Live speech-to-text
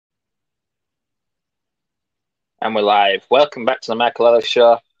And we're live. Welcome back to the Michael Ellis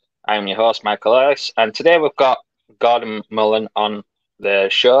Show. I'm your host, Michael Ellis, and today we've got Gordon Mullan on the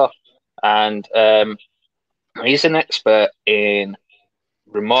show, and he's an expert in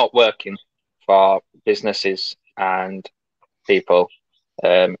remote working for businesses and people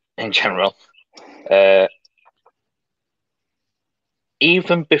in general. Uh,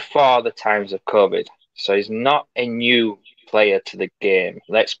 Even before the times of COVID, so he's not a new player to the game.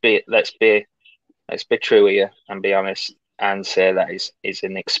 Let's be true here and be honest and say that he's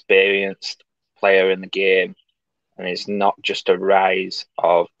an experienced player in the game and it's not just a rise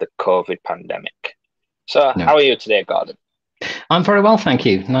of the COVID pandemic. So, No, how are you today, Gordon? I'm very well, thank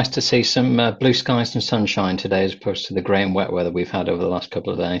you. Nice to see some blue skies and sunshine today, as opposed to the grey and wet weather we've had over the last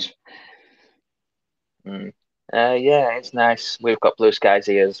couple of days. Mm. Yeah, it's nice. We've got blue skies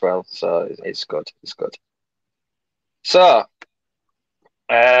here as well, so it's good. It's good. So,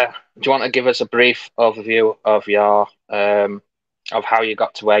 do you want to give us a brief overview of your of how you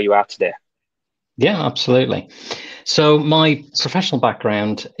got to where you are today? Yeah, absolutely. So my professional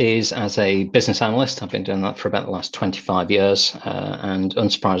background is as a business analyst. I've been doing that for about the last 25 years, and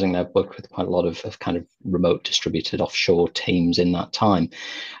unsurprisingly, I've worked with quite a lot of kind of remote distributed offshore teams in that time.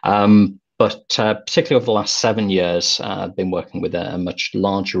 But particularly over the last 7 years, I've been working with a much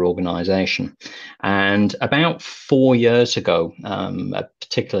larger organization. And about 4 years ago, a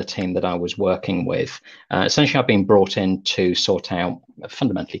particular team that I was working with, essentially I've been brought in to sort out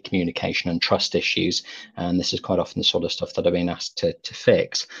fundamentally communication and trust issues. And this is quite often the sort of stuff that I've been asked to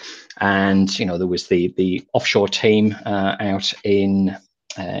fix. And, you know, there was the offshore team out in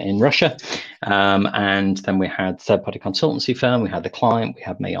Russia. And then we had third-party consultancy firm, we had the client, we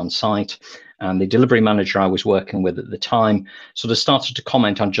had me on site. And the delivery manager I was working with at the time sort of started to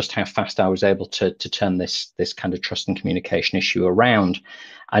comment on just how fast I was able to turn this kind of trust and communication issue around.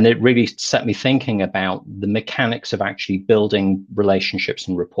 And it really set me thinking about the mechanics of actually building relationships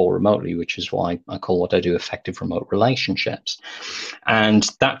and rapport remotely, which is why I call what I do effective remote relationships. And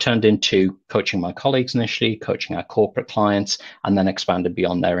that turned into coaching my colleagues initially, coaching our corporate clients, and then expanded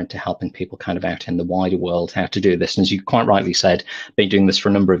beyond there into helping people kind of out in the wider world how to do this. And as you quite rightly said, been doing this for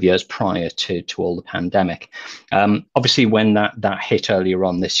a number of years prior to all the pandemic. Obviously, when that hit earlier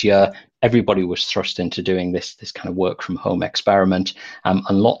on this year, everybody was thrust into doing this kind of work from home experiment, and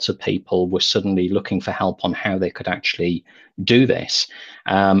lots of people were suddenly looking for help on how they could actually do this.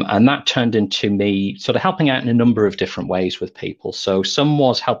 And that turned into me sort of helping out in a number of different ways with people. So some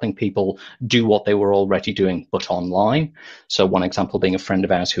was helping people do what they were already doing, but online. So one example being a friend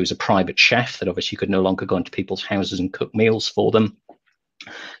of ours who's a private chef that obviously could no longer go into people's houses and cook meals for them.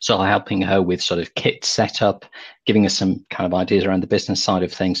 So helping her with sort of kit setup, giving us some kind of ideas around the business side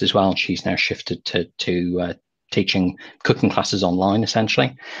of things as well. She's now shifted to teaching cooking classes online,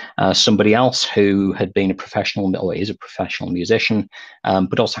 essentially. Somebody else who had been a professional, or is a professional musician,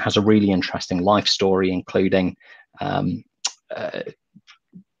 but also has a really interesting life story, including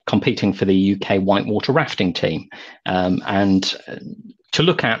competing for the UK whitewater rafting team. And to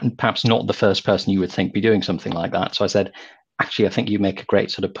look at, and perhaps not the first person you would think be doing something like that. So I said, actually, I think you make a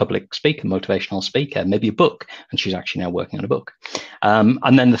great sort of public speaker, motivational speaker, maybe a book. And she's actually now working on a book.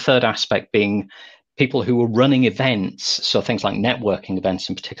 And then the third aspect being people who were running events, so things like networking events,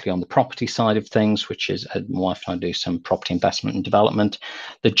 and particularly on the property side of things, which is my wife and I do some property investment and development.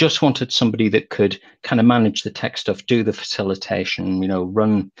 They just wanted somebody that could kind of manage the tech stuff, do the facilitation, you know,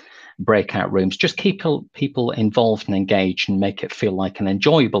 run breakout rooms, just keep people involved and engaged and make it feel like an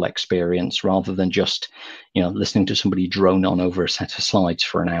enjoyable experience rather than just, you know, listening to somebody drone on over a set of slides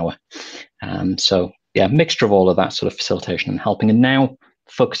for an hour. So yeah, mixture of all of that sort of facilitation and helping, and now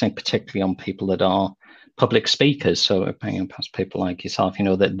focusing particularly on people that are public speakers. So perhaps people like yourself, you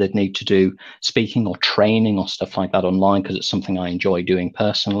know, that need to do speaking or training or stuff like that online, because it's something I enjoy doing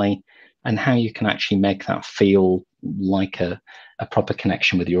personally, and how you can actually make that feel like a proper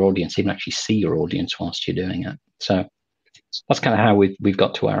connection with your audience, even actually see your audience whilst you're doing it. So that's kind of how we've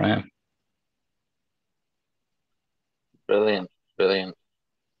got to where I am. Brilliant, brilliant.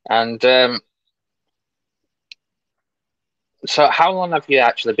 And so, how long have you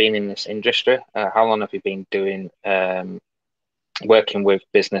actually been in this industry? How long have you been doing working with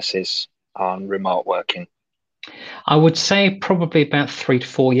businesses on remote working? I would say probably about 3 to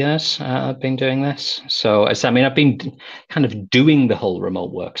 4 years I've been doing this. So as I mean, I've been kind of doing the whole remote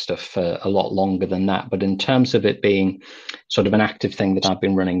work stuff for a lot longer than that. But in terms of it being sort of an active thing that I've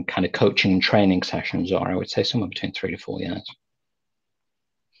been running kind of coaching and training sessions, or I would say somewhere between 3 to 4 years.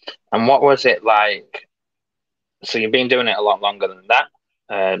 And what was it like? So you've been doing it a lot longer than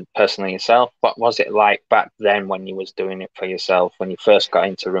that, personally yourself. What was it like back then when you was doing it for yourself, when you first got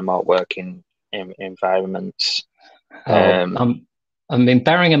into remote working environments? Oh, Um, I mean,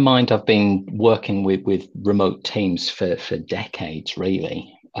 bearing in mind, I've been working with remote teams for decades,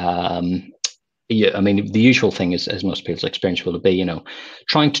 really. Yeah, I mean, the usual thing is, as most people's experience will be,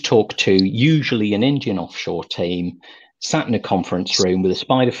 trying to talk to usually an Indian offshore team, sat in a conference room with a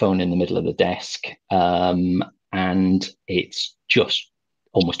spider phone in the middle of the desk, and it's just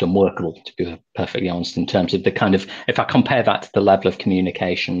almost unworkable, to be perfectly honest, in terms of the kind of, if I compare that to the level of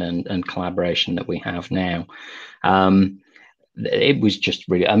communication and collaboration that we have now. It was just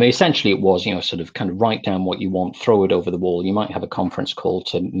really, I mean, essentially it was, sort of kind of write down what you want, throw it over the wall. You might have a conference call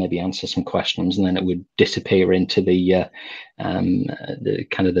to maybe answer some questions, and then it would disappear into the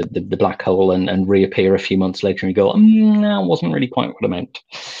kind of the black hole and reappear a few months later, and you go, no, it wasn't really quite what I meant.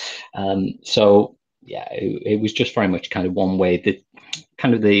 So yeah, it was just very much kind of one way that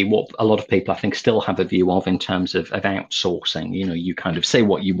kind of what a lot of people I think still have a view of in terms of outsourcing. You kind of say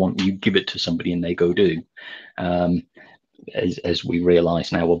what you want, you give it to somebody and they go do. As we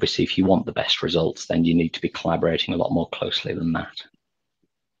realize now, obviously, if you want the best results, then you need to be collaborating a lot more closely than that.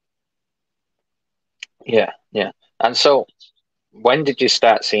 yeah, yeah. And so, when did you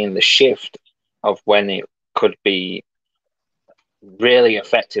start seeing the shift of when it could be really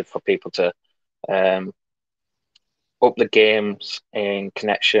effective for people to up the games in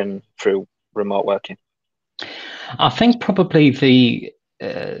connection through remote working? I think probably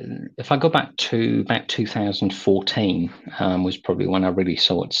if I go back to about 2014 was probably when I really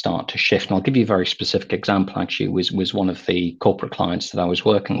saw it start to shift. And I'll give you a very specific example. Actually, was one of the corporate clients that I was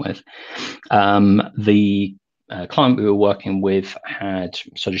working with. The client we were working with had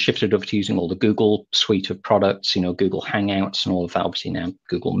sort of shifted over to using all the Google suite of products, Google Hangouts and all of that, obviously now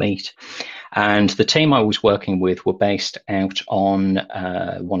Google Meet. And the team I was working with were based out on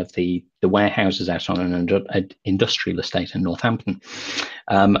one of the warehouses out on an industrial estate in Northampton.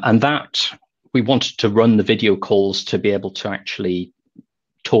 And that we wanted to run the video calls to be able to actually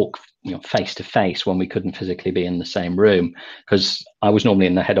talk face to face when we couldn't physically be in the same room, because I was normally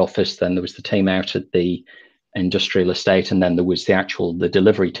in the head office, then there was the team out at the industrial estate, and then there was the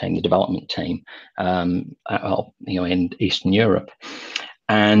delivery team, the development team in Eastern Europe.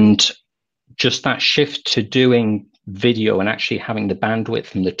 And just that shift to doing video and actually having the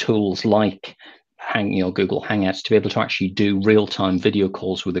bandwidth and the tools like Google Hangouts to be able to actually do real-time video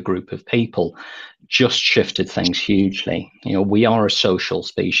calls with a group of people just shifted things hugely. We are a social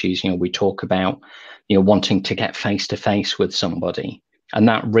species. We talk about wanting to get face to face with somebody, and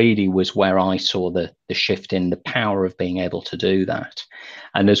that really was where I saw the shift in the power of being able to do that.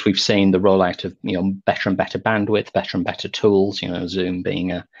 And as we've seen the rollout of better and better bandwidth, better and better tools, Zoom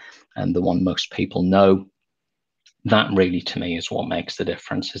being and the one most people know, that really to me is what makes the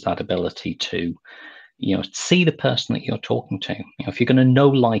difference, is that ability to see the person that you're talking to. If you're going to know,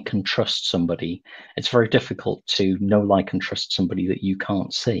 like, and trust somebody, it's very difficult to know, like, and trust somebody that you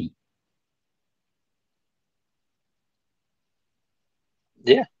can't see.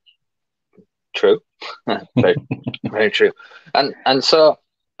 Yeah, true. very, very true. And so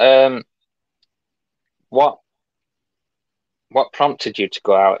what prompted you to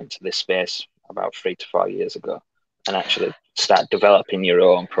go out into this space about 3 to 4 years ago and actually start developing your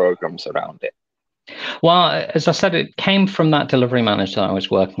own programs around it? Well, as I said, it came from that delivery manager that I was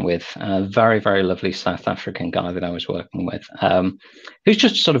working with, a very, very lovely South African guy that I was working with, who's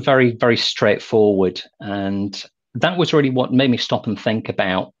just sort of very, very straightforward. And that was really what made me stop and think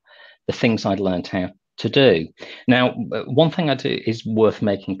about the things I'd learned how to do. Now, one thing I do is worth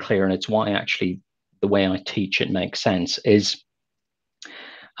making clear, and it's why actually the way I teach it makes sense, is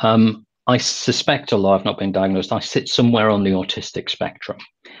I suspect, although I've not been diagnosed, I sit somewhere on the autistic spectrum.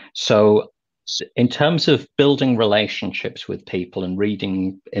 So in terms of building relationships with people and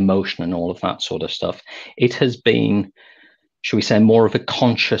reading emotion and all of that sort of stuff, it has been, should we say, more of a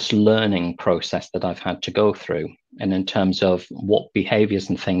conscious learning process that I've had to go through. And in terms of what behaviors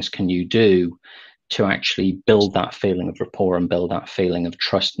and things can you do to actually build that feeling of rapport and build that feeling of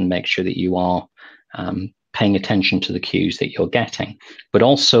trust and make sure that you are paying attention to the cues that you're getting, but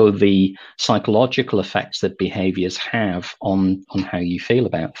also the psychological effects that behaviors have on how you feel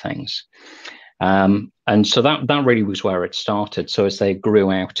about things. And so that really was where it started. So as they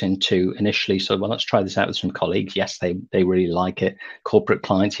grew out into initially, so well, let's try this out with some colleagues. Yes, they really like it. Corporate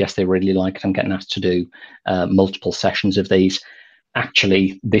clients, yes, they really like it. I'm getting asked to do multiple sessions of these.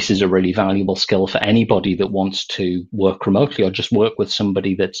 Actually, this is a really valuable skill for anybody that wants to work remotely or just work with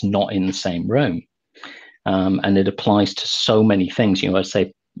somebody that's not in the same room. And it applies to so many things. I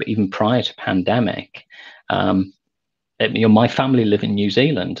say even prior to pandemic, my family live in New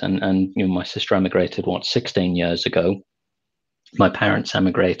Zealand, and my sister emigrated 16 years ago. My parents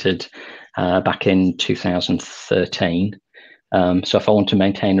emigrated back in 2013. So if I want to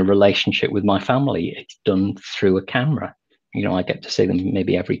maintain a relationship with my family, it's done through a camera. I get to see them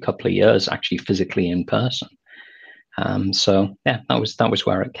maybe every couple of years, actually physically in person. So yeah, that was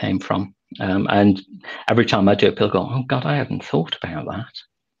where it came from. And every time I do it, people go, "Oh God, I hadn't thought about that."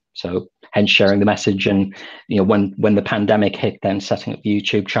 So hence sharing the message, and when the pandemic hit, then setting up the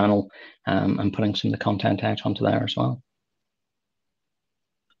YouTube channel and putting some of the content out onto there as well.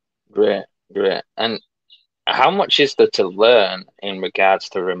 Great, great. And how much is there to learn in regards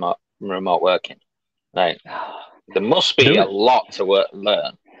to remote working? Like, there must be a lot to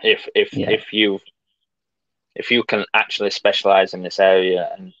learn if you can actually specialize in this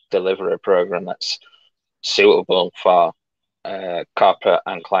area and deliver a program that's suitable for corporate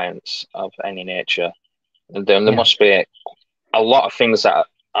and clients of any nature. Then there must be a lot of things that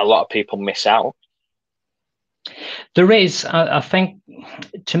a lot of people miss out. There is, I think,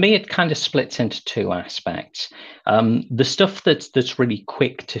 to me, it kind of splits into two aspects. The stuff that's really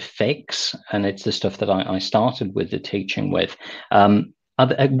quick to fix, and it's the stuff that I started with the teaching with,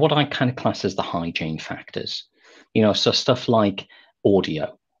 what I kind of class as the hygiene factors. So stuff like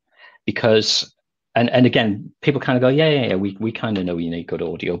audio, because, and again, people kind of go, yeah, we kind of know you need good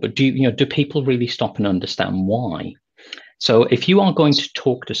audio, but do people really stop and understand why? So if you are going to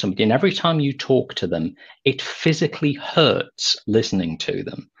talk to somebody, and every time you talk to them, it physically hurts listening to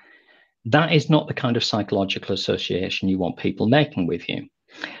them, that is not the kind of psychological association you want people making with you.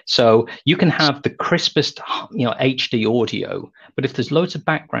 So you can have the crispest, HD audio, but if there's loads of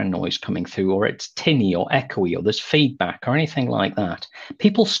background noise coming through, or it's tinny or echoey, or there's feedback or anything like that,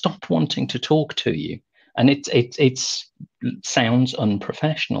 people stop wanting to talk to you. And it sounds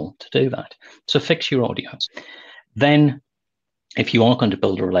unprofessional to do that. So fix your audio. Then, if you are going to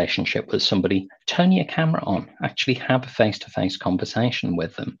build a relationship with somebody, turn your camera on, actually have a face-to-face conversation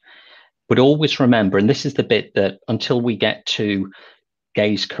with them. But always remember, and this is the bit that until we get to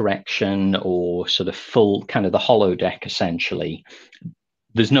gaze correction or sort of full kind of the holodeck, essentially,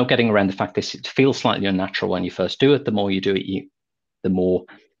 there's no getting around the fact that it feels slightly unnatural when you first do it. The more you do it, the more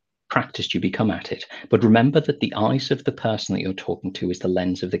practiced you become at it. But remember that the eyes of the person that you're talking to is the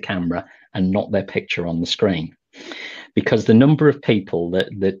lens of the camera and not their picture on the screen. Because the number of people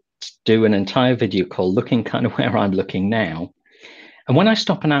that do an entire video call looking kind of where I'm looking now, and when I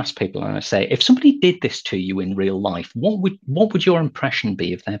stop and ask people and I say, if somebody did this to you in real life, what would your impression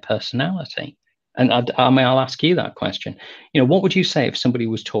be of their personality? And I'll ask you that question. What would you say if somebody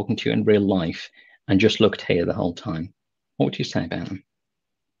was talking to you in real life and just looked here the whole time? What would you say about them?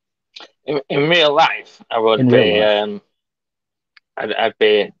 In real life, I would be I'd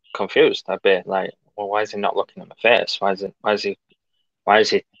be confused. I'd be like, well, why is he not looking at my face? Why is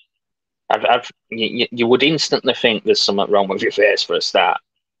he? You would instantly think there's something wrong with your face for a start.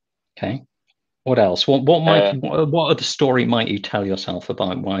 Okay. What else? What other story might you tell yourself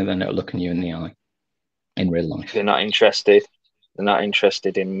about why they're not looking you in the eye in real life? They're not interested. They're not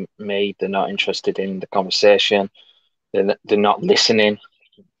interested in me. They're not interested in the conversation. They're not listening.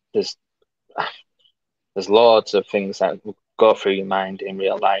 There's loads of things that go through your mind in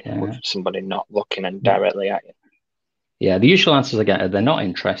real life with somebody not looking and directly at you. Yeah, the usual answers I get are they're not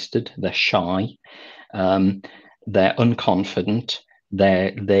interested, they're shy, they're unconfident,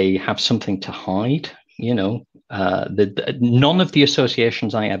 they have something to hide. None of the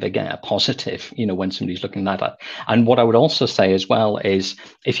associations I ever get are positive, when somebody's looking at that. And what I would also say as well is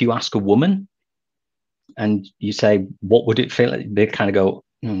if you ask a woman and you say, what would it feel like? They kind of go,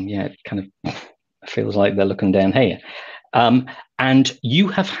 yeah, it kind of feels like they're looking down here. And you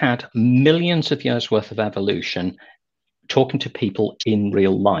have had millions of years worth of evolution talking to people in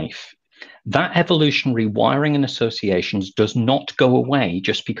real life. That evolutionary wiring and associations does not go away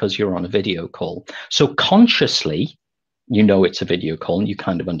just because you're on a video call. So consciously, it's a video call and you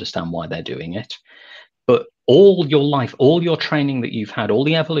kind of understand why they're doing it. But all your life, all your training that you've had, all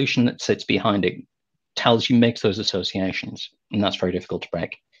the evolution that sits behind it makes those associations. And that's very difficult to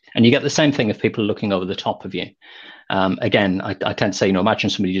break. And you get the same thing if people are looking over the top of you. Again, I tend to say, imagine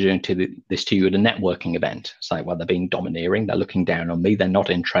somebody doing this to you at a networking event. It's like, well, they're being domineering. They're looking down on me. They're not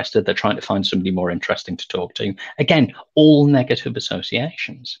interested. They're trying to find somebody more interesting to talk to. Again, all negative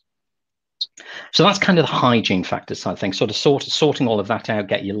associations. So that's kind of the hygiene factor side of things, sort of sorting all of that out,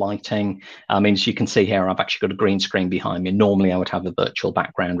 get your lighting. I mean, as you can see here, I've actually got a green screen behind me. Normally, I would have a virtual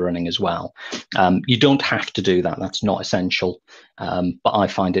background running as well. You don't have to do that. That's not essential. But I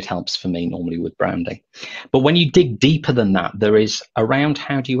find it helps for me normally with branding. But when you dig deeper than that, there is around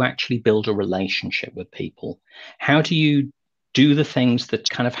how do you actually build a relationship with people? How do you do the things that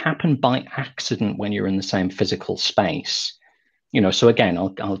kind of happen by accident when you're in the same physical space? So again,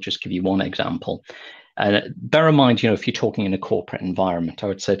 I'll just give you one example. Bear in mind, if you're talking in a corporate environment, I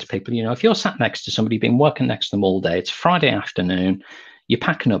would say to people, if you're sat next to somebody, been working next to them all day, it's Friday afternoon, you're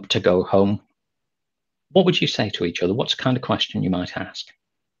packing up to go home, what would you say to each other? What's the kind of question you might ask?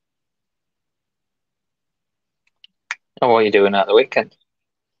 Oh, what are you doing at the weekend?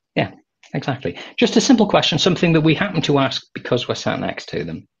 Yeah, exactly. Just a simple question, something that we happen to ask because we're sat next to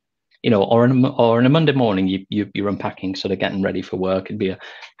them. Or on a Monday morning, you're unpacking, sort of getting ready for work. It'd be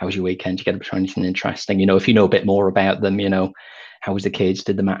how was your weekend? You get up to anything interesting? If you know a bit more about them, how was the kids?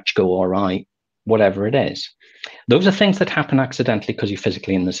 Did the match go all right? Whatever it is. Those are things that happen accidentally because you're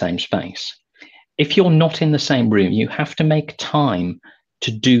physically in the same space. If you're not in the same room, you have to make time to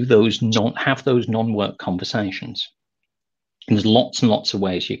do have those non-work conversations. And there's lots and lots of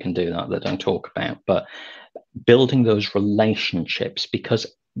ways you can do that I don't talk about, but building those relationships, because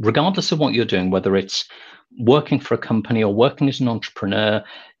regardless of what you're doing, whether it's working for a company or working as an entrepreneur,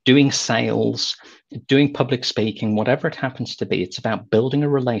 doing sales, doing public speaking, whatever it happens to be, it's about building a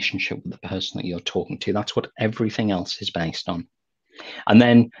relationship with the person that you're talking to. That's what everything else is based on. And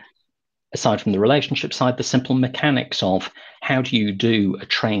then aside from the relationship side, the simple mechanics of how do you do a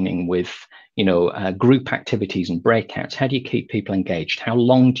training with group activities and breakouts? How do you keep people engaged? How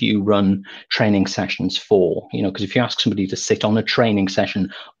long do you run training sessions for? Because if you ask somebody to sit on a training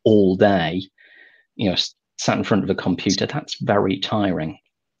session all day, sat in front of a computer, that's very tiring.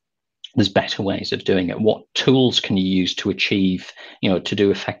 There's better ways of doing it. What tools can you use to achieve, to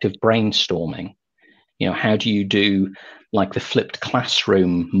do effective brainstorming? How do you do like the flipped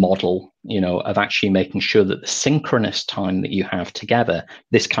classroom model, of actually making sure that the synchronous time that you have together,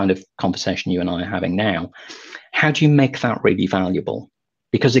 this kind of conversation you and I are having now, how do you make that really valuable?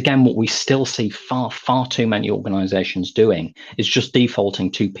 Because again, what we still see far, far too many organizations doing is just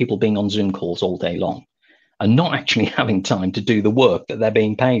defaulting to people being on Zoom calls all day long and not actually having time to do the work that they're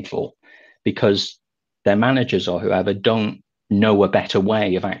being paid for, because their managers or whoever don't know a better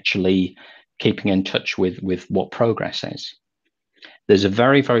way of actually keeping in touch with what progress is. There's a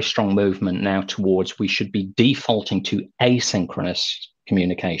very, very strong movement now towards we should be defaulting to asynchronous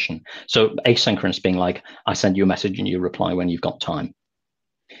communication. So asynchronous being like, I send you a message and you reply when you've got time.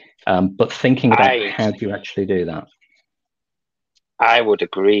 But thinking about how do you actually do that? I would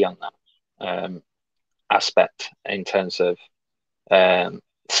agree on that aspect in terms of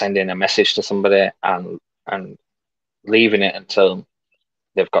sending a message to somebody and leaving it until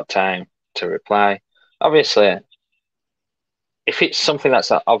they've got time to reply. Obviously, if it's something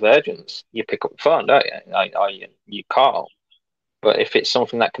that's of urgence, you pick up the phone, don't you? Or you call. But if it's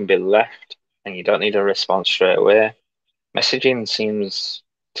something that can be left and you don't need a response straight away, messaging seems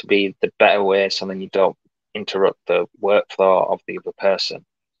to be the better way so then you don't interrupt the workflow of the other person.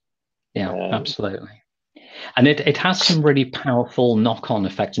 Yeah, absolutely. And it has some really powerful knock-on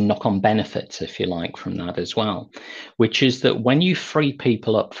effects and knock-on benefits, if you like, from that as well, which is that when you free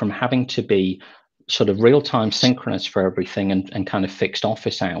people up from having to be sort of real-time synchronous for everything and kind of fixed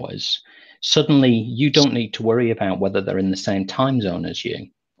office hours, suddenly you don't need to worry about whether they're in the same time zone as you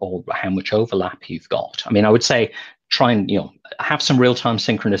or how much overlap you've got. I mean, I would say try and have some real-time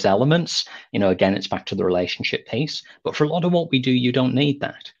synchronous elements. Again, it's back to the relationship piece. But for a lot of what we do, you don't need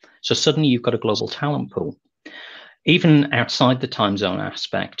that. So suddenly you've got a global talent pool. Even outside the time zone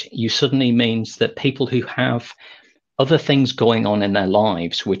aspect, you suddenly means that people who have other things going on in their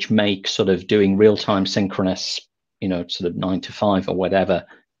lives, which make sort of doing real-time synchronous, sort of 9 to 5 or whatever,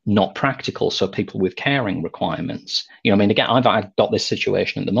 not practical. So people with caring requirements, I mean, again, I've got this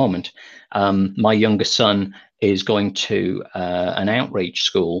situation at the moment. My youngest son is going to an outreach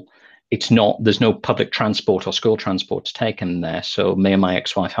school. There's no public transport or school transport to take him there. So me and my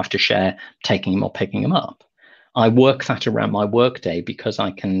ex-wife have to share taking him or picking him up. I work that around my work day because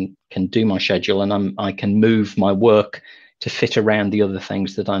I can do my schedule and I can move my work to fit around the other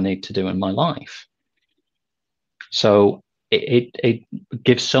things that I need to do in my life. So it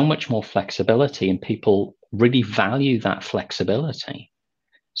gives so much more flexibility, and people really value that flexibility.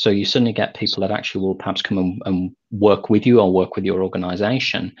 So you suddenly get people that actually will perhaps come and work with you or work with your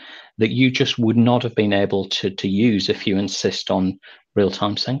organization that you just would not have been able to use if you insist on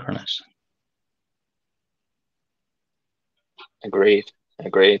real-time synchronous. Agreed.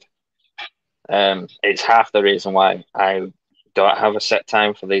 It's half the reason why I don't have a set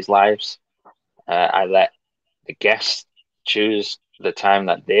time for these lives. I let the guests choose the time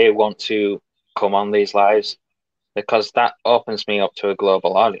that they want to come on these lives, because that opens me up to a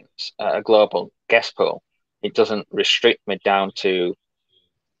global audience, a global guest pool. It doesn't restrict me down to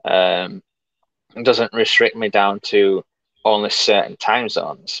only certain time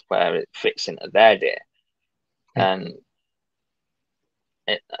zones where it fits into their day. And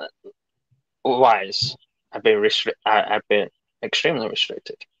Otherwise, I've been extremely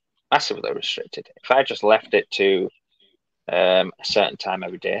restricted, massively restricted. If I just left it to a certain time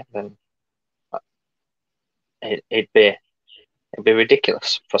every day, then it, it'd be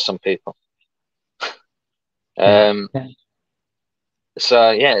ridiculous for some people. Yeah. Um,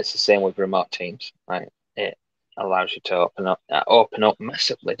 so yeah, it's the same with remote teams. Right, it allows you to open up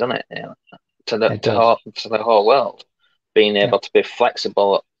massively, doesn't it? You know, It does. to the whole world, being Yeah. able to be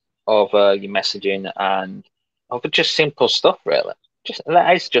flexible over your messaging and over just simple stuff, really. Just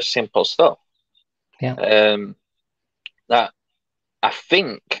that is just simple stuff. Yeah. That I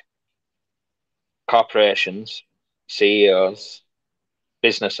think corporations, CEOs,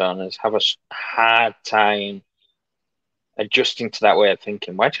 business owners have a hard time adjusting to that way of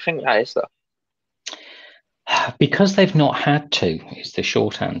thinking. Why do you think that is, though? Because they've not had to is the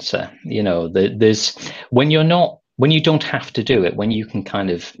short answer. You know, there's when you don't have to do it, when you can kind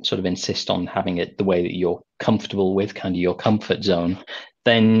of sort of insist on having it the way that you're comfortable with, kind of your comfort zone,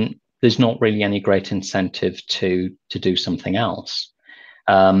 then there's not really any great incentive to do something else.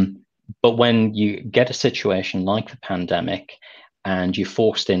 But when you get a situation like the pandemic and you're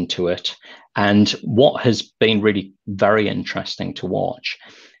forced into it, and what has been really very interesting to watch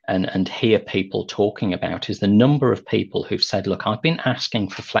and hear people talking about is the number of people who've said, look, I've been asking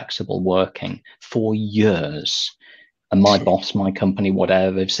for flexible working for years. And my boss, my company,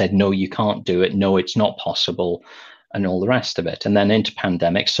 whatever, have said, no, you can't do it. No, it's not possible. And all the rest of it. And then into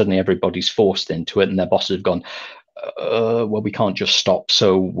pandemic, suddenly everybody's forced into it and their bosses have gone, well, we can't just stop.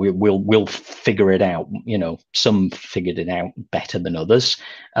 So we'll figure it out. You know, some figured it out better than others.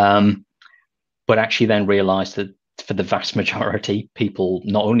 But actually then realized that for the vast majority, people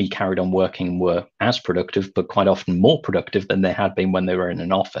not only carried on working and were as productive, but quite often more productive than they had been when they were in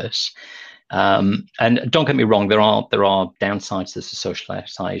an office. And don't get me wrong, there are downsides to the social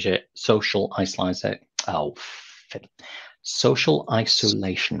isolation.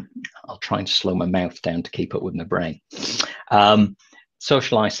 I'll try and slow my mouth down to keep up with my brain.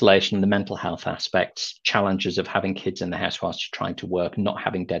 Social isolation, the mental health aspects, challenges of having kids in the house whilst you're trying to work, not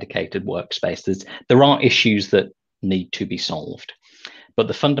having dedicated workspaces. There are issues that need to be solved. But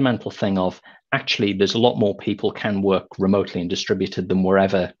the fundamental thing of actually there's a lot more people can work remotely and distributed than were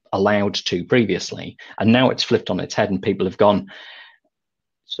ever allowed to previously. And now it's flipped on its head and people have gone,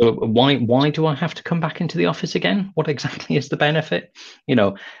 so why do I have to come back into the office again? What exactly is the benefit? You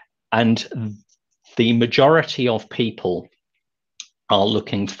know, and the majority of people are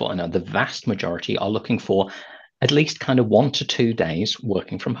looking for, the vast majority are looking for at least kind of 1 to 2 days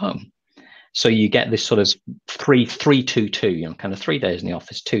working from home. So you get this sort of 3-2-2, you know, kind of 3 days in the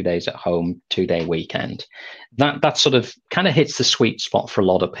office, 2 days at home, 2-day weekend. That sort of kind of hits the sweet spot for a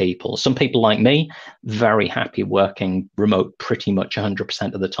lot of people. Some people like me, very happy working remote pretty much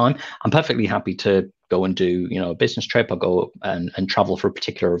 100% of the time. I'm perfectly happy to go and do, you know, a business trip or go and travel for a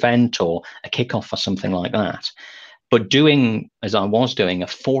particular event or a kickoff or something like that. But doing, as I was doing, a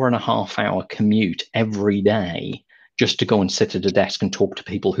 4.5-hour commute every day just to go and sit at a desk and talk to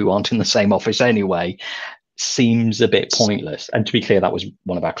people who aren't in the same office anyway seems a bit pointless. And to be clear, that was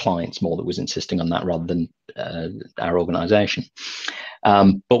one of our clients more that was insisting on that rather than our organization.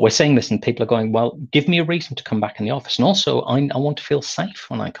 But we're saying this and people are going, well, give me a reason to come back in the office. And also, I want to feel safe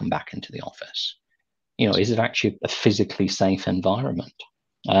when I come back into the office. You know, is it actually a physically safe environment?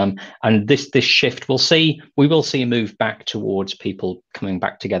 And this shift, we will see a move back towards people coming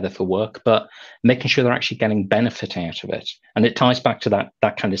back together for work, but making sure they're actually getting benefit out of it. And it ties back to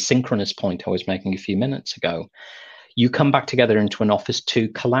that kind of synchronous point I was making a few minutes ago. You come back together into an office to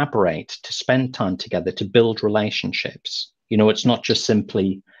collaborate, to spend time together, to build relationships. You know, it's not just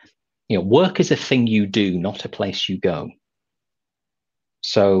simply, you know, work is a thing you do, not a place you go.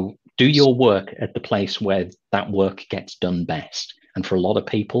 So do your work at the place where that work gets done best. And for a lot of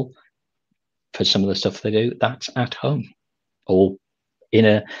people, for some of the stuff they do, that's at home or in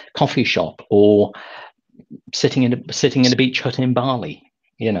a coffee shop or sitting in a beach hut in Bali.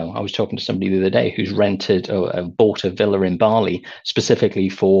 You know, I was talking to somebody the other day who's rented or bought a villa in Bali specifically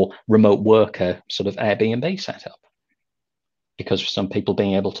for remote worker sort of Airbnb setup. Because for some people,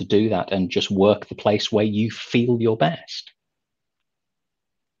 being able to do that and just work the place where you feel your best.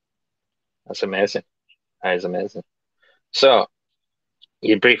 That's amazing. That is amazing. So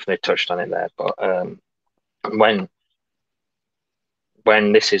you briefly touched on it there, but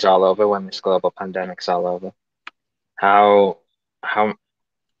when this is all over, when this global pandemic's all over, how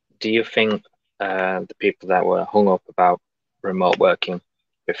do you think the people that were hung up about remote working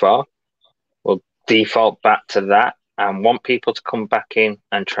before will default back to that and want people to come back in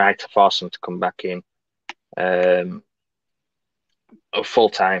and try to force them to come back in full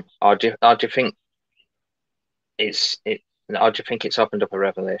time, or do you think it, or do you think it's opened up a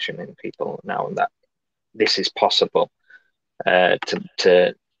revelation in people now that this is possible,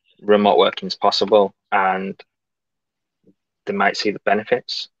 to remote working is possible, and they might see the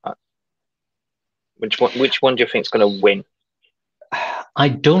benefits? Which one do you think is going to win? I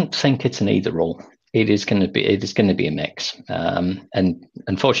don't think it's an either or. It is going to be a mix. And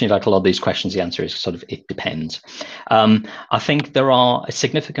unfortunately, like a lot of these questions, the answer is sort of it depends. I think there are a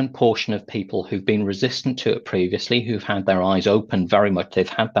significant portion of people who've been resistant to it previously, who've had their eyes open very much. They've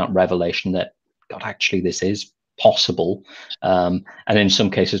had that revelation that, God, actually, this is possible. And in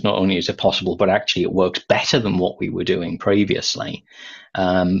some cases, not only is it possible, but actually it works better than what we were doing previously.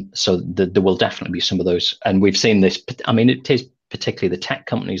 So there will definitely be some of those. And we've seen this. I mean, it is particularly the tech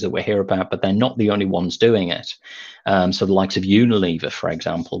companies that we hear about, but they're not the only ones doing it. So the likes of Unilever, for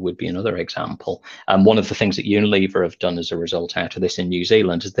example, would be another example. One of the things that Unilever have done as a result out of this in New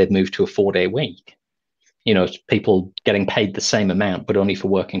Zealand is they've moved to a 4-day week. People getting paid the same amount, but only for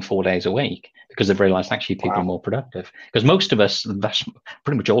working 4 days a week, because they've realized actually people are more productive. Because most of us,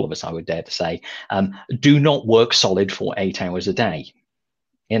 pretty much all of us, I would dare to say, do not work solid for 8 hours a day.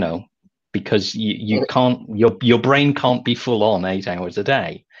 Because you can't, your brain can't be full on 8 hours a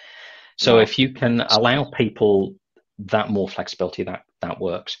day. So if you can allow people that more flexibility, that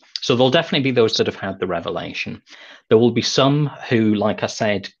works. So there'll definitely be those that have had the revelation. There will be some who, like I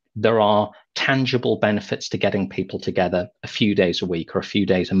said, there are tangible benefits to getting people together a few days a week or a few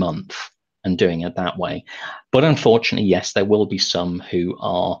days a month and doing it that way. But unfortunately, yes, there will be some who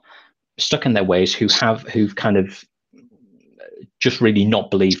are stuck in their ways, who've kind of just really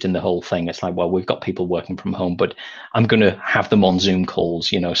not believed in the whole thing. It's like, well, we've got people working from home, but I'm going to have them on Zoom calls,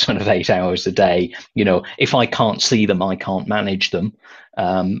 sort of 8 hours a day. If I can't see them, I can't manage them.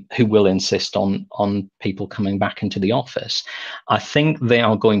 Who will insist on people coming back into the office? I think they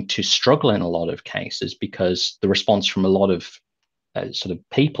are going to struggle in a lot of cases, because the response from a lot of sort of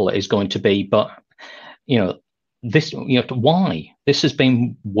people is going to be, but this, why? This has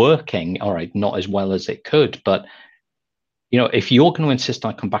been working, all right, not as well as it could, but if you're going to insist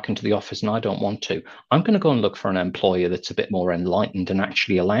I come back into the office and I don't want to, I'm going to go and look for an employer that's a bit more enlightened and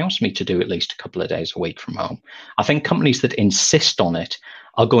actually allows me to do at least a couple of days a week from home. I think companies that insist on it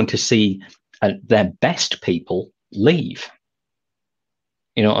are going to see their best people leave.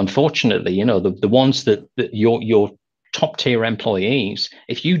 Unfortunately, the ones that your top tier employees,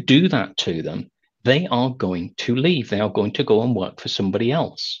 if you do that to them, they are going to leave. They are going to go and work for somebody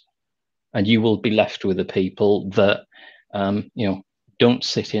else. And you will be left with the people that don't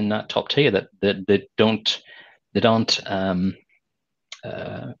sit in that top tier, that aren't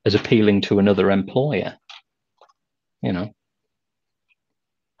as appealing to another employer.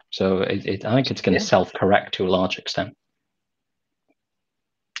 So I think it's going to self-correct to a large extent.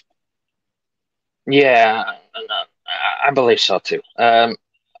 Yeah, I believe so too.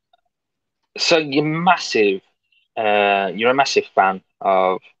 So you're a massive fan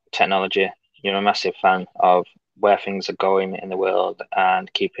of technology. You're a massive fan of where things are going in the world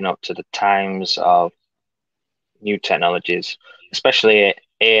and keeping up to the times of new technologies, especially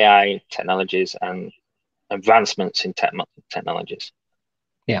AI technologies and advancements in technologies.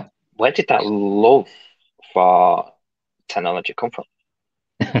 Yeah. Where did that love for technology come from?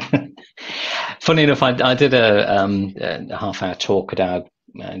 Funny enough, I did a half-hour talk at our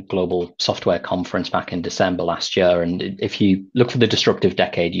global software conference back in December last year, and if you look for the Disruptive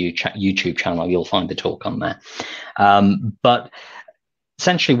Decade YouTube channel, you'll find the talk on there. But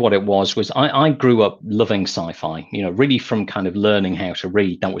essentially what it was I grew up loving sci-fi, really from kind of learning how to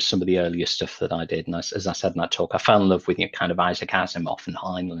read. That was some of the earliest stuff that I did. And as I said in that talk, I fell in love with kind of Isaac Asimov and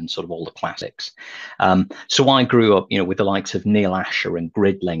Heinlein and sort of all the classics. So I grew up, with the likes of Neil Asher and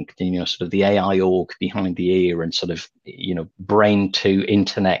Gridlink, sort of the AI org behind the ear and sort of, brain to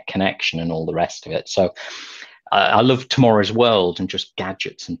internet connection and all the rest of it. So I love tomorrow's world and just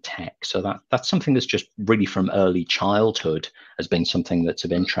gadgets and tech. So that's something that's just really from early childhood has been something that's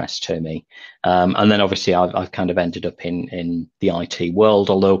of interest to me. And then obviously I've kind of ended up in the IT world,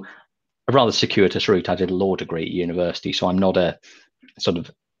 although a rather circuitous route. I did a law degree at university, so I'm not a sort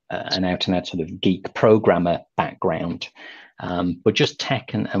of an out and out sort of geek programmer background. But just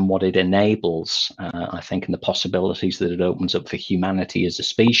tech and what it enables, I think, and the possibilities that it opens up for humanity as a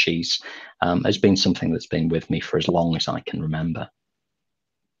species has been something that's been with me for as long as I can remember.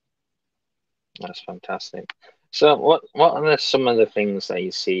 That's fantastic. So what are some of the things that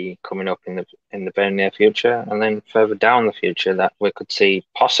you see coming up in the very near future, and then further down the future that we could see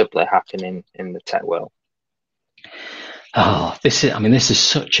possibly happening in the tech world? Oh, this is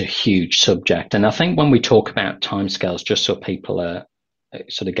such a huge subject. And I think when we talk about timescales, just so people are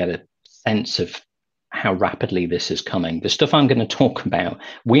sort of get a sense of how rapidly this is coming. The stuff I'm going to talk about,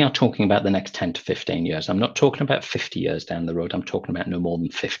 we are talking about the next 10 to 15 years. I'm not talking about 50 years down the road. I'm talking about no more than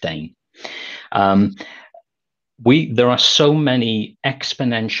 15. There are so many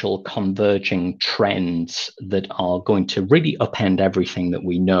exponential converging trends that are going to really upend everything that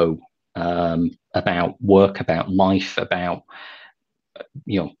we know about work, about life, about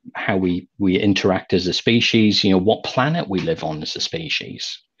how we interact as a species, what planet we live on as a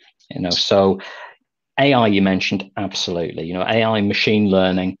species. So AI you mentioned, absolutely. AI, machine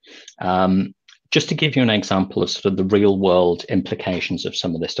learning. Just to give you an example of sort of the real world implications of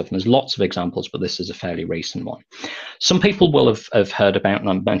some of this stuff, and there's lots of examples, but this is a fairly recent one. Some people will have heard about, and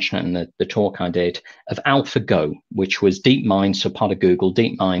I mentioned it in the talk I did, of AlphaGo, which was DeepMind, so part of Google,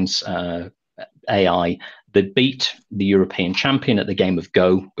 DeepMind's AI that beat the European champion at the game of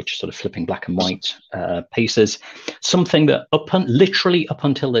Go, which is sort of flipping black and white pieces, something that literally up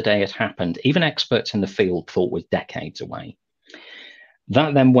until the day it happened, even experts in the field thought was decades away.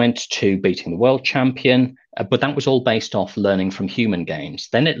 That then went to beating the world champion, but that was all based off learning from human games.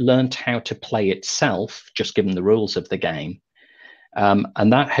 Then it learned how to play itself, just given the rules of the game.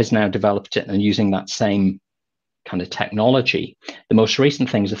 And that has now developed it, and using that same kind of technology. The most recent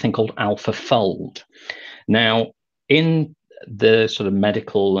thing is a thing called AlphaFold. Now, in the sort of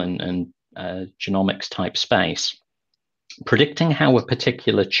medical and genomics type space, predicting how a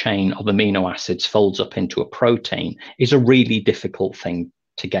particular chain of amino acids folds up into a protein is a really difficult thing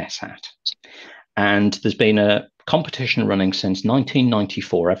to guess at. And there's been a competition running since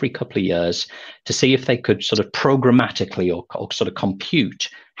 1994, every couple of years, to see if they could sort of programmatically or sort of compute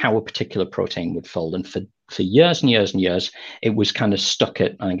how a particular protein would fold. And for years and years and years, it was kind of stuck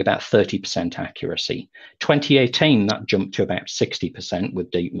at, I think, about 30% accuracy. 2018, that jumped to about 60%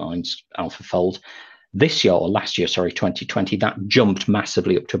 with DeepMind's AlphaFold. This year, or last year, sorry, 2020, that jumped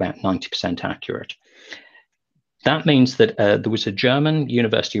massively up to about 90% accurate. That means that there was a German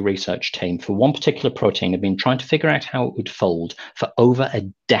university research team for one particular protein had been trying to figure out how it would fold for over a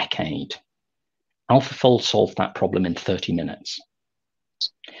decade. AlphaFold solved that problem in 30 minutes.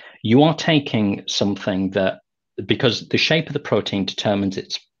 You are taking something that, because the shape of the protein determines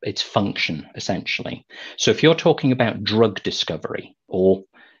its function, essentially. So if you're talking about drug discovery or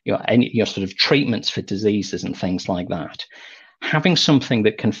any sort of treatments for diseases and things like that, having something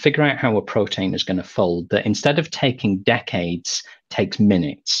that can figure out how a protein is going to fold, that instead of taking decades, takes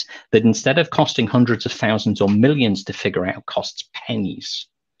minutes, that instead of costing hundreds of thousands or millions to figure out, costs pennies,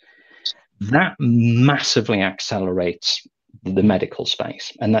 that massively accelerates the medical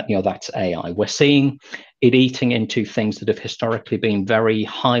space. And that's AI. We're seeing it eating into things that have historically been very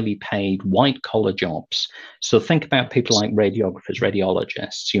highly paid white collar jobs. So think about people like radiographers,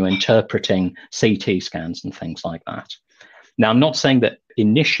 radiologists, interpreting CT scans and things like that. Now, I'm not saying that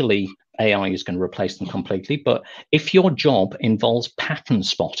initially AI is going to replace them completely, but if your job involves pattern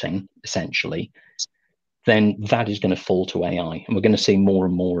spotting, essentially, then that is going to fall to AI. And we're going to see more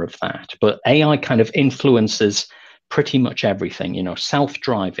and more of that. But AI kind of influences pretty much everything,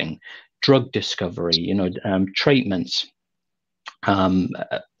 self-driving, drug discovery, treatments,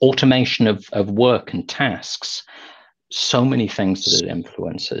 automation of work and tasks, so many things that it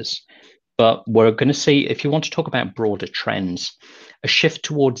influences. But we're going to see, if you want to talk about broader trends, a shift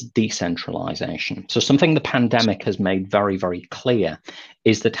towards decentralization. So something the pandemic has made very, very clear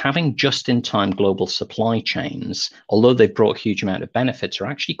is that having just-in-time global supply chains, although they've brought a huge amount of benefits, are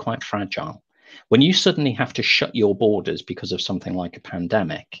actually quite fragile. When you suddenly have to shut your borders because of something like a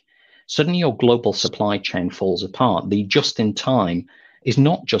pandemic, suddenly your global supply chain falls apart. The just-in-time is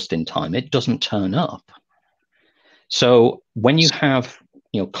not just-in-time. It doesn't turn up. So when you have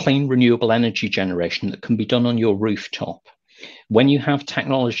clean renewable energy generation that can be done on your rooftop, when you have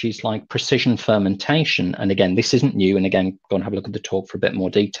technologies like precision fermentation, and again, this isn't new, and again, go and have a look at the talk for a bit more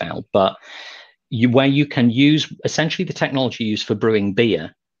detail, but where you can use essentially the technology used for brewing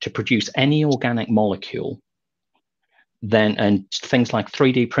beer to produce any organic molecule, then, and things like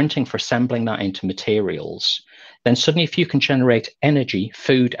 3D printing for assembling that into materials, then suddenly if you can generate energy,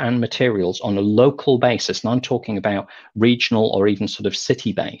 food, and materials on a local basis, and I'm talking about regional or even sort of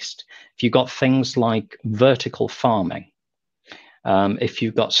city-based, if you've got things like vertical farming, if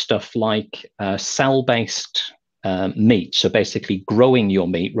you've got stuff like cell-based meat, so basically growing your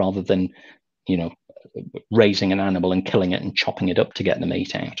meat rather than, raising an animal and killing it and chopping it up to get the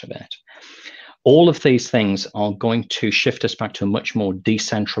meat out of it. All of these things are going to shift us back to a much more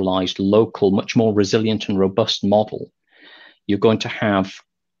decentralized, local, much more resilient and robust model. You're going to have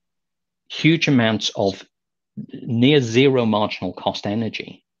huge amounts of near zero marginal cost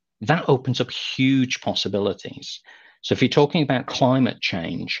energy. That opens up huge possibilities. So if you're talking about climate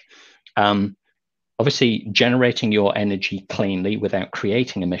change, obviously generating your energy cleanly without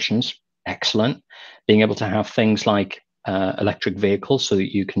creating emissions, excellent. Being able to have things like electric vehicles so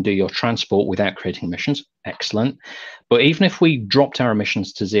that you can do your transport without creating emissions, excellent. But even if we dropped our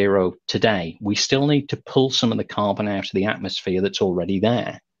emissions to zero today, we still need to pull some of the carbon out of the atmosphere that's already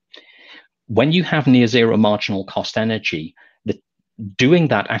there. When you have near zero marginal cost energy, doing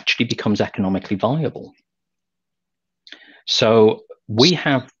that actually becomes economically viable. So we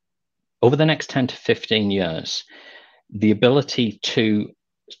have, over the next 10 to 15 years, the ability to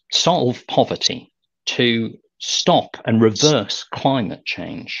solve poverty, to stop and reverse climate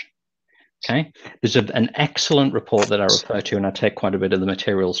change. Okay, there's an excellent report that I refer to, and I take quite a bit of the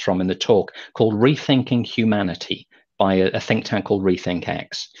materials from in the talk, called Rethinking Humanity by a think tank called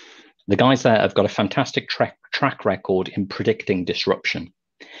RethinkX. The guys there have got a fantastic track record in predicting disruption.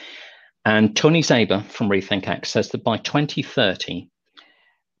 And Tony Zaber from RethinkX says that by 2030,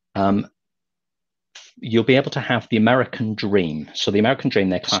 you'll be able to have the American dream. So the American dream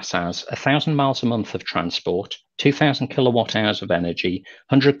they class as 1,000 miles a month of transport, 2,000 kilowatt hours of energy,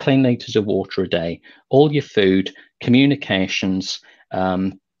 100 clean liters of water a day, all your food, communications,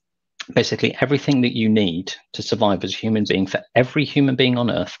 basically everything that you need to survive as a human being for every human being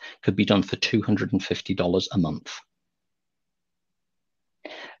on Earth could be done for $250 a month.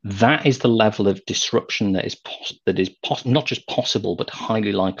 That is the level of disruption that is not just possible, but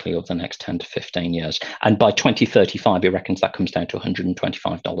highly likely over the next 10 to 15 years. And by 2035, he reckons that comes down to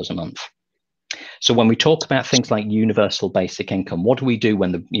 $125 a month. So when we talk about things like universal basic income, what do we do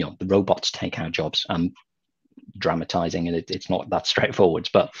when the robots take our jobs? I'm dramatizing, and it's not that straightforward.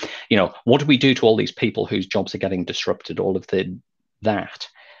 But what do we do to all these people whose jobs are getting disrupted? All of that.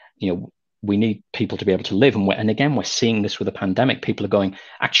 We need people to be able to live. And again, we're seeing this with the pandemic. People are going,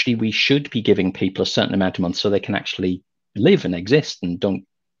 actually, we should be giving people a certain amount a month so they can actually live and exist and don't,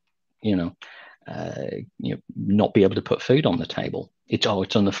 not be able to put food on the table. It's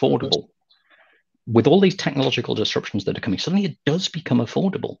unaffordable. With all these technological disruptions that are coming, suddenly it does become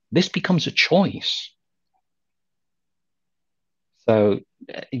affordable. This becomes a choice. So,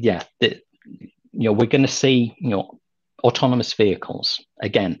 we're going to see, autonomous vehicles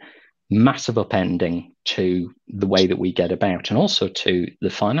again. Massive upending to the way that we get about, and also to the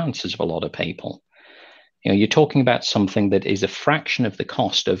finances of a lot of people. You're talking about something that is a fraction of the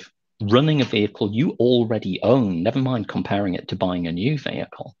cost of running a vehicle you already own, never mind comparing it to buying a new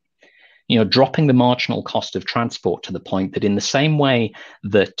vehicle. Dropping the marginal cost of transport to the point that in the same way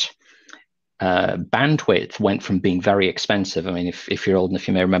that bandwidth went from being very expensive. I mean, if you're old enough,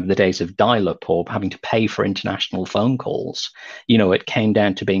 you may remember the days of dial-up or having to pay for international phone calls. It came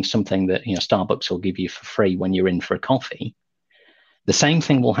down to being something that, Starbucks will give you for free when you're in for a coffee. The same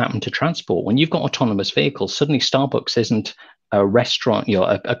thing will happen to transport. When you've got autonomous vehicles, suddenly Starbucks isn't a restaurant,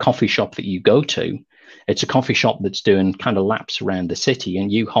 a coffee shop that you go to. It's a coffee shop that's doing kind of laps around the city,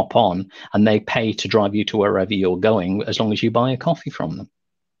 and you hop on and they pay to drive you to wherever you're going as long as you buy a coffee from them.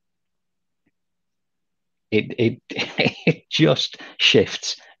 It just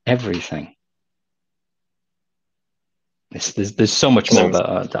shifts everything. There's so much more,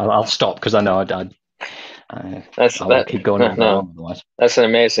 but I'll stop because I know I'll keep going on otherwise. That's an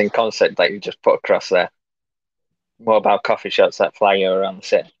amazing concept that you just put across there. What about coffee shops that fly you around the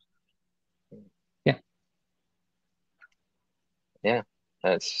city? Yeah,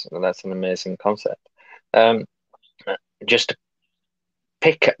 that's an amazing concept. Just to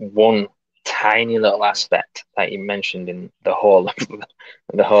pick one tiny little aspect that you mentioned in the whole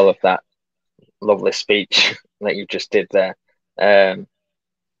of that lovely speech that you just did there.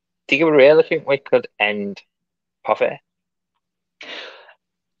 Do you really think we could end poverty?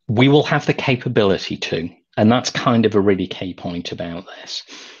 We will have the capability to, and that's kind of a really key point about this,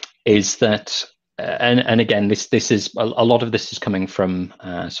 is that, and again, this is a lot of this is coming from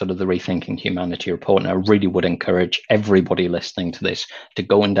sort of the Rethinking Humanity report, and I really would encourage everybody listening to this to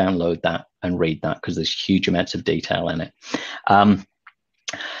go and download that and read that, because there's huge amounts of detail in it.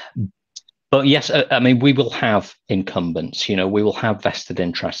 But yes, I mean, we will have incumbents, we will have vested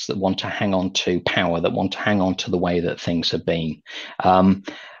interests that want to hang on to power, that want to hang on to the way that things have been.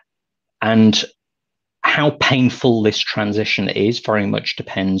 And how painful this transition is very much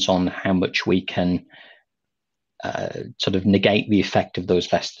depends on how much we can sort of negate the effect of those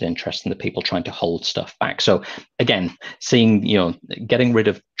vested interests and the people trying to hold stuff back. So again, seeing, getting rid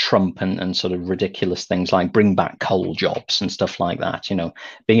of Trump and sort of ridiculous things like bring back coal jobs and stuff like that,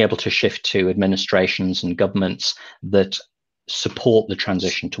 being able to shift to administrations and governments that support the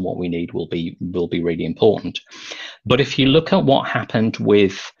transition to what we need will be really important. But if you look at what happened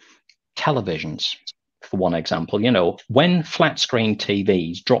with televisions for one example, when flat screen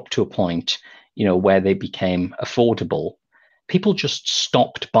TVs dropped to a point, where they became affordable, people just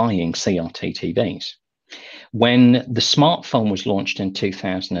stopped buying CRT TVs. When the smartphone was launched in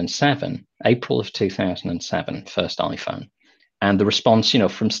 2007, April of 2007, first iPhone, and the response,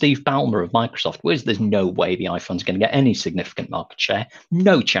 from Steve Ballmer of Microsoft was, there's no way the iPhone's going to get any significant market share.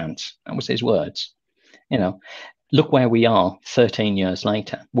 No chance. That was his words. Look where we are 13 years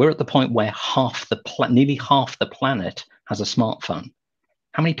later. We're at the point where nearly half the planet has a smartphone.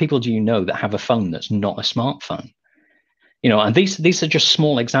 How many people do you know that have a phone that's not a smartphone? And these are just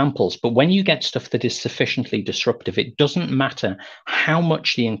small examples, but when you get stuff that is sufficiently disruptive, it doesn't matter how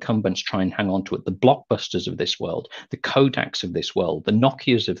much the incumbents try and hang on to it. The Blockbusters of this world, the Kodaks of this world, the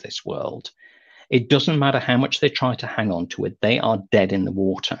Nokias of this world, it doesn't matter how much they try to hang on to it. They are dead in the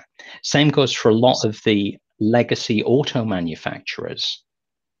water. Same goes for a lot of the legacy auto manufacturers.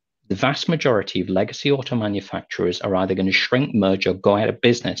 The vast majority of legacy auto manufacturers are either going to shrink, merge, or go out of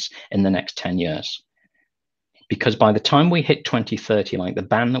business in the next 10 years. Because by the time we hit 2030, like the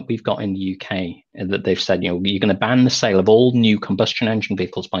ban that we've got in the UK, that they've said, you're going to ban the sale of all new combustion engine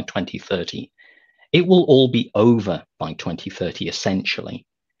vehicles by 2030, it will all be over by 2030, essentially.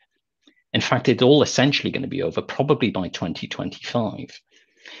 In fact, it's all essentially going to be over probably by 2025.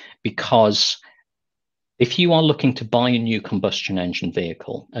 Because if you are looking to buy a new combustion engine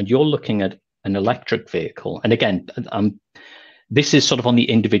vehicle and you're looking at an electric vehicle, and again, this is sort of on the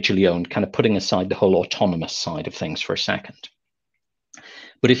individually owned, kind of putting aside the whole autonomous side of things for a second.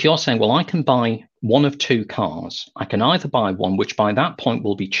 But if you're saying, well, I can buy one of two cars, I can either buy one, which by that point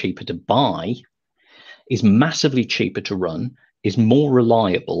will be cheaper to buy, is massively cheaper to run, is more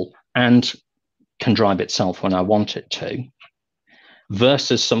reliable, and can drive itself when I want it to,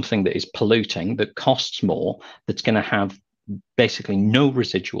 versus something that is polluting, that costs more, that's going to have basically no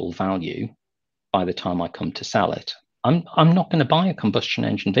residual value by the time I come to sell it. I'm not going to buy a combustion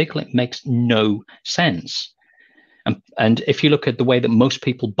engine vehicle. It makes no sense. And if you look at the way that most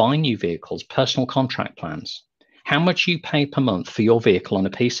people buy new vehicles, personal contract plans, how much you pay per month for your vehicle on a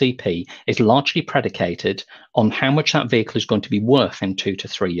PCP is largely predicated on how much that vehicle is going to be worth in 2 to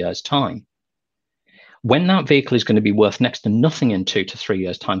 3 years' time. When that vehicle is going to be worth next to nothing in 2 to 3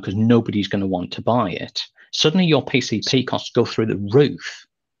 years' time because nobody's going to want to buy it, suddenly your PCP costs go through the roof.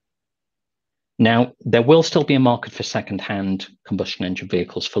 Now, there will still be a market for second-hand combustion engine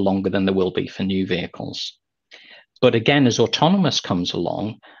vehicles for longer than there will be for new vehicles. But again, as autonomous comes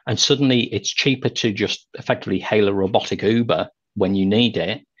along, and suddenly it's cheaper to just effectively hail a robotic Uber when you need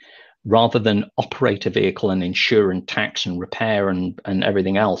it, rather than operate a vehicle and insure and tax and repair and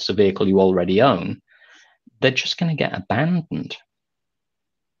everything else, a vehicle you already own, they're just going to get abandoned.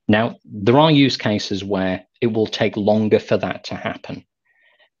 Now, there are use cases where it will take longer for that to happen.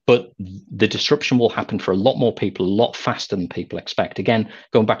 But the disruption will happen for a lot more people, a lot faster than people expect. Again,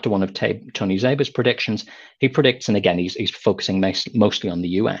 going back to one of Tony Zaber's predictions, he predicts, and again, he's focusing mostly on the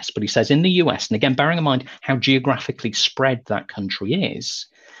US, but he says in the US, and again, bearing in mind how geographically spread that country is,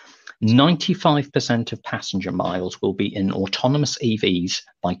 95% of passenger miles will be in autonomous EVs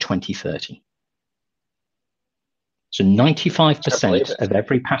by 2030. So 95% of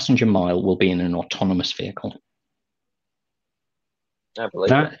every passenger mile will be in an autonomous vehicle.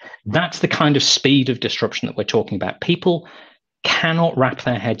 That's the kind of speed of disruption that we're talking about. People cannot wrap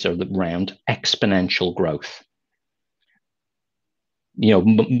their heads around exponential growth.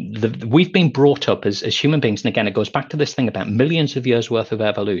 We've been brought up as human beings, and again, it goes back to this thing about millions of years worth of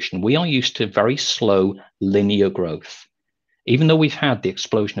evolution. We are used to very slow linear growth. Even though we've had the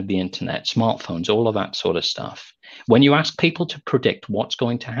explosion of the internet, smartphones, all of that sort of stuff, when you ask people to predict what's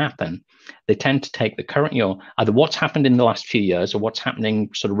going to happen, they tend to take the current, either what's happened in the last few years or what's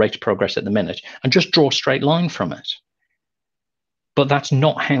happening sort of rate of progress at the minute and just draw a straight line from it. But that's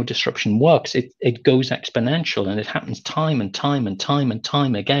not how disruption works. It goes exponential, and it happens time and time and time and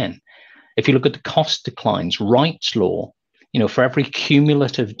time again. If you look at the cost declines, Wright's law, for every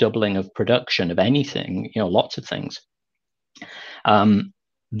cumulative doubling of production of anything, lots of things,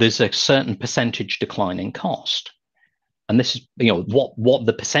 there's a certain percentage decline in cost. And this is, what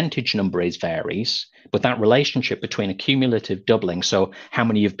the percentage number is varies, but that relationship between a cumulative doubling, so how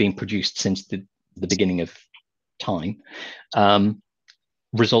many have been produced since the beginning of time,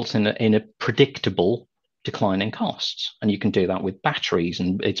 results in a predictable decline in costs. And you can do that with batteries,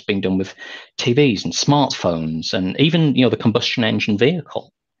 and it's been done with TVs and smartphones, and even, the combustion engine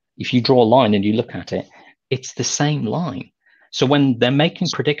vehicle. If you draw a line and you look at it, it's the same line. So when they're making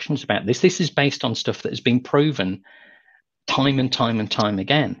predictions about this is based on stuff that has been proven time and time and time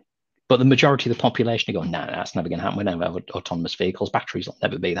again. But the majority of the population are going, no, that's never going to happen. We never have autonomous vehicles. Batteries will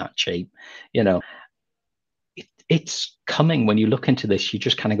never be that cheap. it's coming. When you look into this, you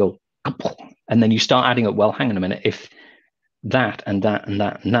just kind of go, and then you start adding up, well, hang on a minute, if that and that and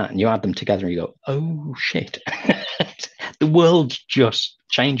that and that, and you add them together and you go, oh shit. The world just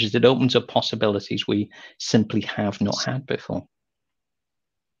changes. It opens up possibilities we simply have not had before.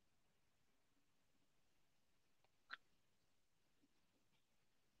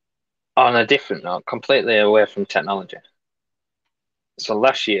 On a different note, completely away from technology. So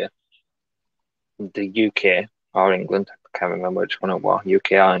last year, the UK or England, I can't remember which one it was,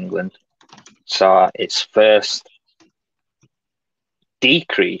 UK or England, saw its first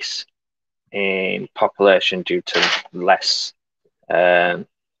decrease in population due to less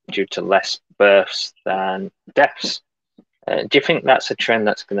births than deaths. Do you think that's a trend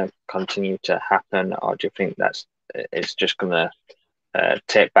that's going to continue to happen, or do you think it's just going to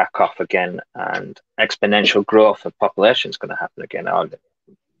take back off again, and exponential growth of population is going to happen again?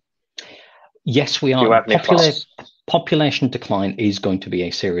 Yes, we are. Population decline is going to be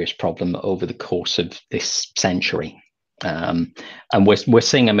a serious problem over the course of this century. And we're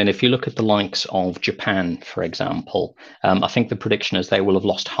seeing, I mean, if you look at the likes of Japan, for example, I think the prediction is they will have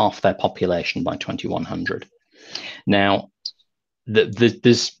lost half their population by 2100. Now,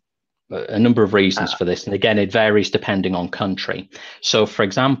 there's a number of reasons for this. And again, it varies depending on country. So, for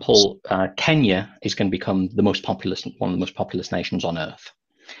example, Kenya is going to become one of the most populous nations on Earth.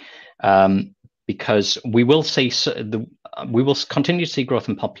 Because we will continue to see growth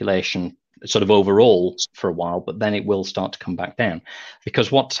in population sort of overall for a while, but then it will start to come back down.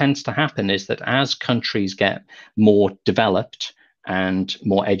 Because what tends to happen is that as countries get more developed and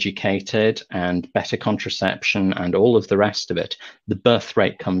more educated and better contraception and all of the rest of it, the birth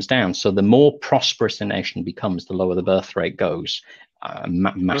rate comes down. So the more prosperous a nation becomes, the lower the birth rate goes.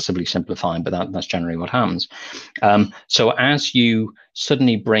 Massively simplifying, but that's generally what happens. So as you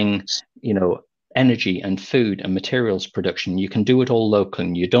suddenly bring, energy and food and materials production, you can do it all locally,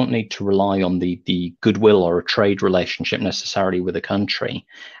 and you don't need to rely on the goodwill or a trade relationship necessarily with a country.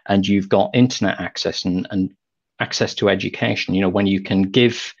 And you've got internet access and access to education. When you can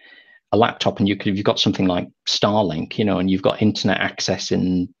give a laptop and you've got something like Starlink, and you've got internet access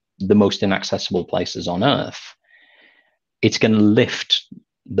in the most inaccessible places on Earth, it's going to lift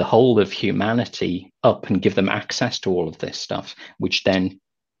the whole of humanity up and give them access to all of this stuff, which then,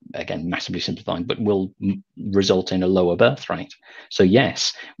 again, massively simplifying, but will result in a lower birth rate. So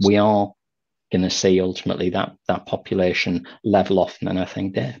yes, we are going to see ultimately that population level off and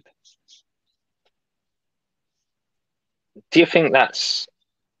anything dip. Do you think that's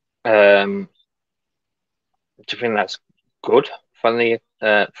good for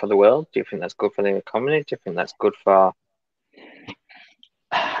the world? Do you think that's good for the economy? Do you think that's good for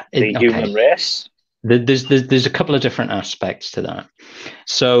the human race? There's a couple of different aspects to that.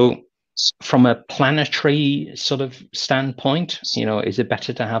 So from a planetary sort of standpoint, is it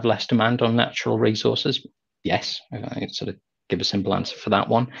better to have less demand on natural resources? Yes, I sort of give a simple answer for that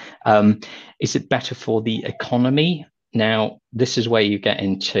one. Is it better for the economy? Now, this is where you get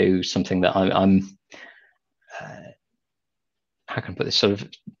into something that I'm how can I put this, sort of,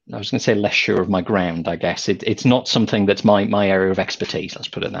 I was going to say less sure of my ground, I guess. It's not something that's my area of expertise, let's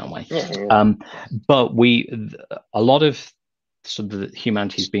put it that way. Yeah. But a lot of sort of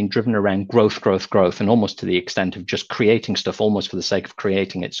humanity has been driven around growth, and almost to the extent of just creating stuff almost for the sake of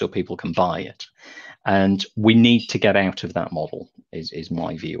creating it so people can buy it. And we need to get out of that model, is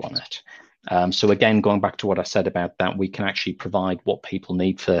my view on it. So again, going back to what I said about that, we can actually provide what people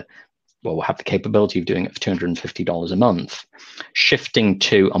need for, well, we'll have the capability of doing it for $250 a month, shifting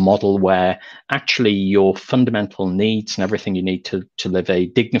to a model where actually your fundamental needs and everything you need to live a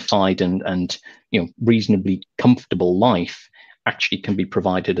dignified and reasonably comfortable life actually can be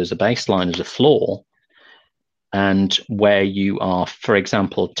provided as a baseline, as a floor, and where you are, for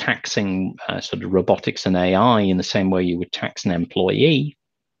example, taxing sort of robotics and AI in the same way you would tax an employee.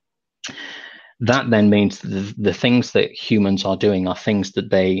 That then means the things that humans are doing are things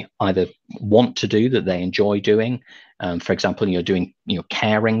that they either want to do, that they enjoy doing. For example, doing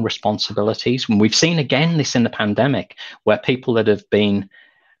caring responsibilities. And we've seen again this in the pandemic, where people that have been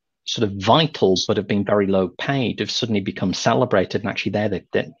sort of vital but have been very low paid have suddenly become celebrated, and actually they're the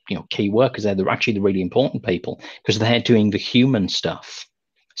key workers. They're actually the really important people because they're doing the human stuff.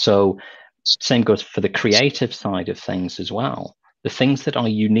 So same goes for the creative side of things as well. The things that are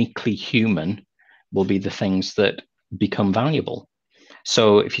uniquely human will be the things that become valuable.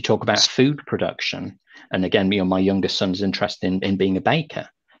 So if you talk about food production, and again, my youngest son's interested in being a baker.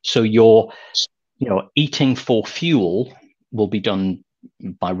 So your, eating for fuel will be done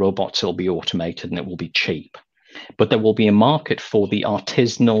by robots. It'll be automated and it will be cheap. But there will be a market for the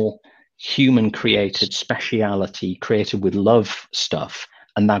artisanal human created speciality, created with love stuff,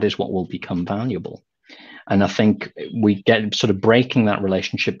 and that is what will become valuable. And I think we get sort of breaking that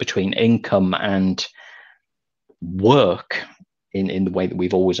relationship between income and work in the way that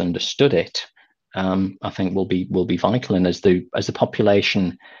we've always understood it. I think will be vital. And as the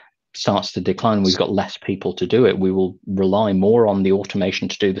population starts to decline, we've got less people to do it. We will rely more on the automation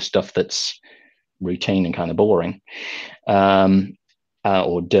to do the stuff that's routine and kind of boring,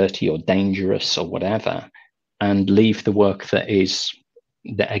 or dirty or dangerous or whatever, and leave the work that is,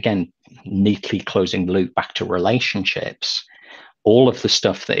 that again, neatly closing the loop back to relationships. All of the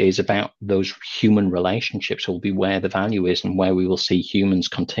stuff that is about those human relationships will be where the value is, and where we will see humans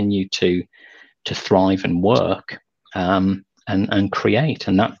continue to thrive and work, and create.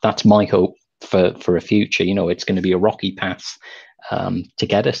 And that's my hope for a future. You know, it's going to be a rocky path to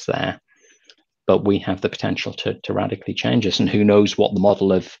get us there, but we have the potential to radically change us. And who knows what the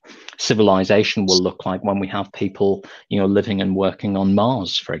model of civilization will look like when we have people, you know, living and working on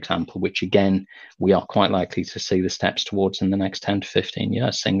Mars, for example, which again, we are quite likely to see the steps towards in the next 10 to 15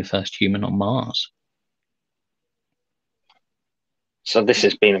 years, seeing the first human on Mars. So this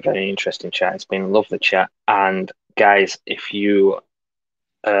has been a very interesting chat. It's been a lovely chat. And guys, if you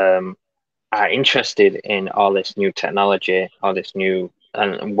are interested in all this new technology, all this new,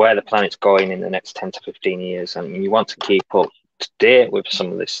 and where the planet's going in the next 10 to 15 years, and you want to keep up to date with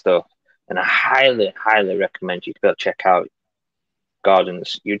some of this stuff, and I highly, highly recommend you to go check out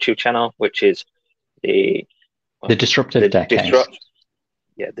Gordon's YouTube channel, which is the Disruptive Decade.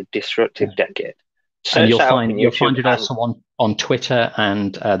 The Disruptive Decade. And you'll find it also on Twitter,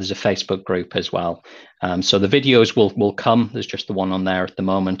 and there's a Facebook group as well. So the videos will come. There's just the one on there at the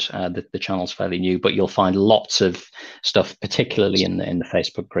moment. The channel's fairly new, but you'll find lots of stuff, particularly in the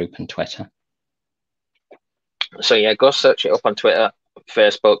Facebook group and Twitter. So yeah, go search it up on Twitter,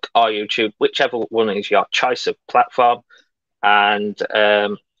 Facebook, or YouTube, whichever one is your choice of platform. And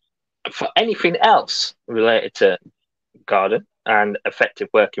for anything else related to Gordon and effective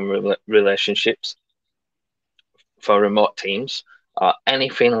working relationships for remote teams, or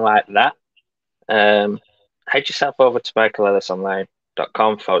anything like that, head yourself over to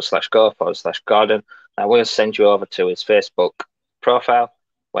michaeleellisonline.com/go/Gordon. I will send you over to his Facebook profile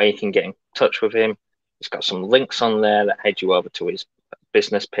where you can get in touch with him. He's got some links on there that head you over to his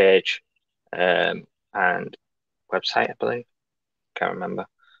business page and website, I believe. Can't remember.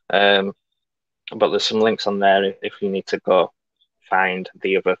 But there's some links on there if you need to go find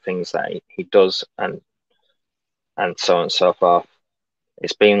the other things that he does, and so on and so forth.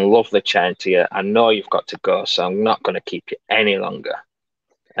 It's been lovely chatting to you. I know you've got to go, so I'm not going to keep you any longer.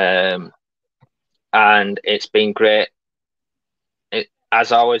 And it's been great.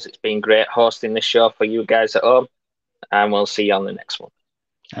 As always, it's been great hosting this show for you guys at home, and we'll see you on the next one.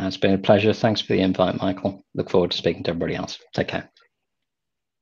 It's been a pleasure. Thanks for the invite, Michael. Look forward to speaking to everybody else. Take care.